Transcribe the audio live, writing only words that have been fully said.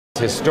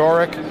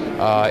historic.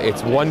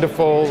 It's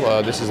wonderful.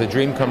 This is a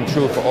dream come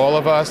true for all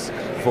of us,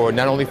 for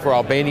not only for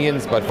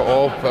Albanians, but for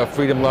all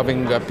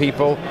freedom-loving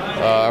people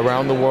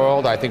around the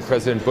world. I think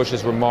President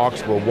Bush's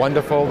remarks were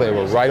wonderful. They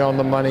were right on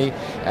the money,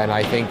 and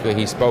I think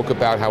he spoke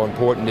about how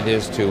important it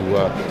is to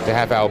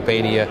have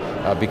Albania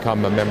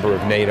become a member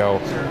of NATO.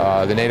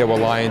 The NATO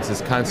alliance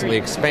is constantly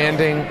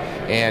expanding,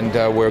 and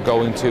we're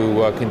going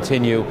to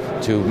continue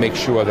to make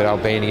sure that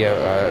Albania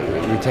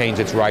retains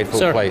its rightful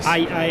place.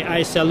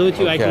 I salute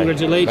you. Okay. I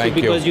congratulate you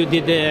because you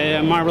did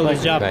a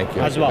marvelous job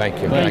as well.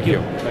 Thank you.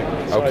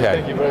 Okay.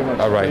 Thank you very much.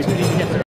 All right.